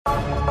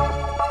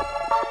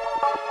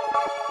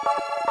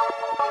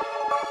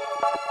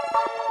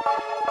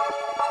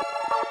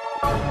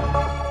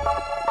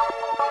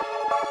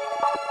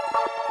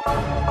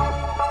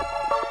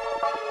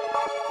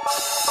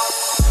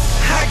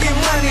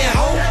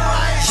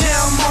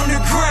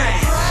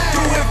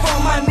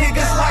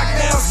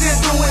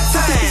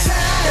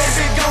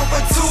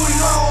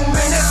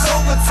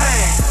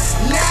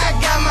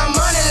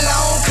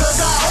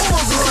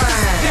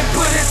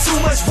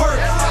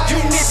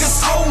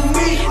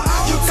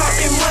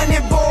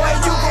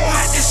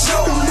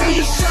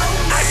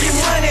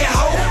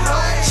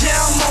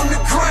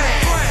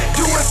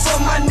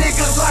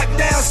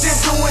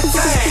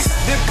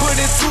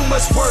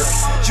much work,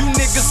 you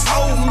niggas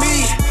owe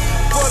me.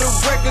 For the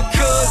record,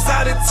 cuz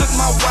I done took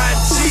my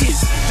YG.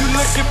 You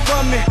looking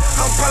for me,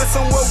 I'm probably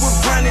somewhere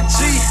with Ronnie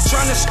G.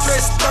 Tryna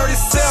stretch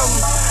 37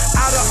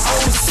 out of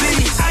OZ.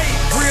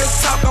 Real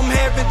talk, I'm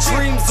having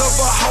dreams of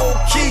a whole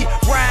key.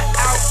 Ride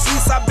out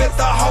east, I bet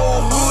the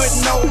whole hood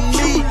know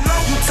me.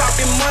 You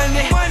talking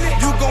money,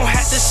 you gon'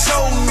 have to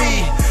show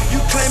me. You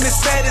claiming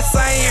status,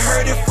 I ain't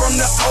heard it from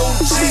the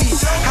OG.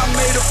 I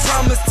made a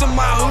promise to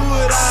my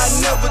hood I'd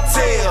never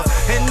tell,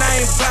 and I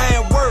ain't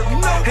buying work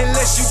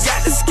unless you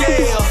got the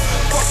scale.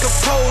 Fuck the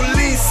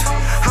police,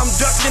 I'm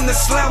ducking the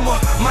slammer.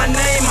 My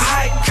name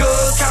hype,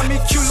 cuz call me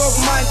Q-Loc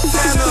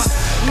Montana.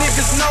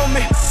 Niggas know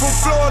me from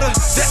Florida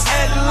to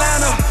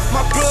Atlanta.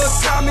 My blood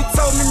called me,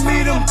 told me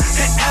meet him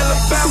in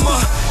Alabama.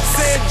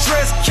 Said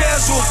dress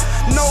casual,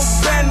 no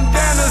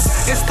bandanas,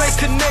 and stay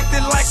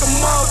connected like a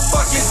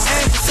motherfucking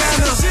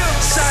antenna.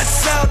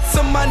 Shots out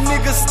to my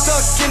niggas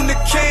stuck in the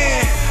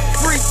can.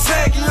 Free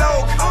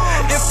Q-Loc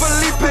and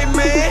Felipe,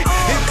 man.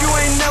 If you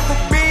ain't never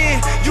been,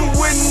 you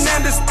wouldn't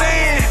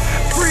understand.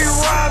 Free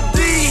Rob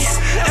D,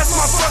 that's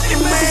my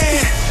fucking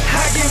man.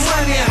 I get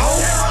money, ho.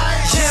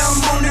 Yeah,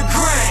 I'm on the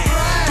grind.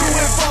 Do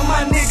it for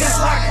my niggas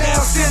locked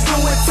down, still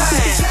doing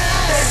time.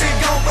 They been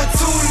gone for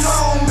too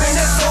long, man,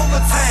 that's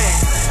overtime.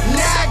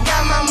 Now I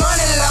got my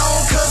money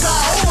long, cause I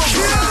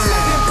overgrind.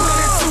 Been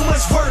putting too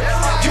much work,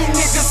 you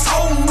niggas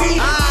owe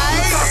me.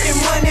 You talking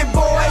money,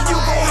 boy, you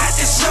gon' have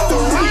to show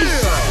me.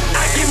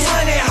 I get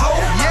money, ho.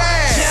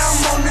 Yeah,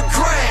 I'm on the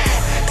grind.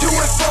 Do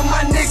it for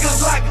my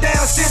niggas locked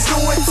down, still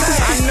doing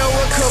time. I know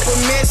a couple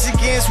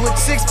Mexicans with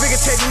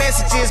 6-figure text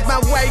messages. My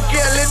white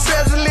girl is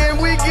peddling,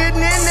 we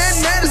getting in that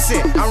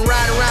medicine. I'm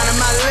riding around in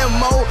my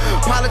limo,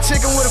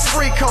 politicking with a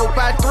free coat.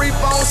 Buy 3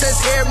 phones, that's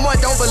every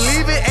month. Don't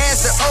believe it?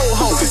 Ask the old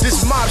hoe.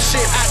 This mob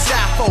shit I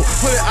die for.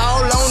 Put it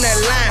all on that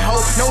line,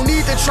 ho. No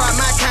need to try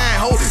my kind,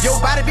 ho.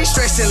 Your body be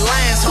stretched in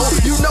lines, ho.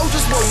 You know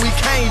just what we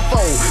came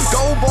for.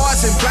 Gold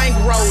bars and bank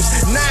rolls,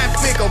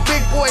 9-figure,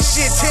 big boy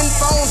shit. 10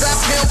 phones, I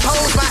pimp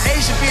hoes. My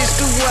Asian bitch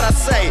do what I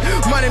say.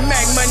 Money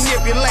Mac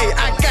manipulate.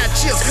 I got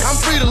chips, I'm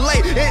free to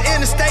lay. In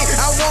interstate,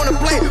 I wanna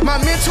play. My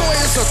mentor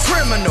is a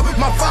criminal.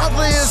 My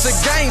father is a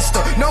gangster.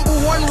 #1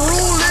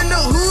 rule in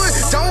the hood: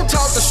 don't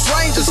talk to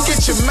strangers.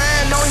 Get your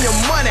mind on your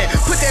money.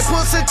 Put that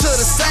pussy to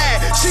the side.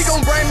 She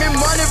gon' bring me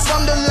money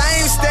from the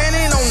lane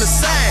standing on the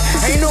side.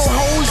 Ain't no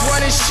hoes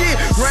running shit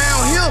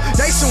round here.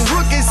 They some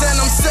rookies and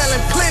I'm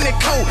selling plenty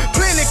coat,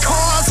 plenty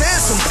cars and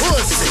some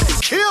pussy.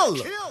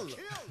 Killer.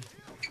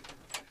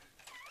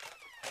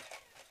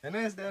 And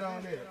that's that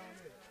on there.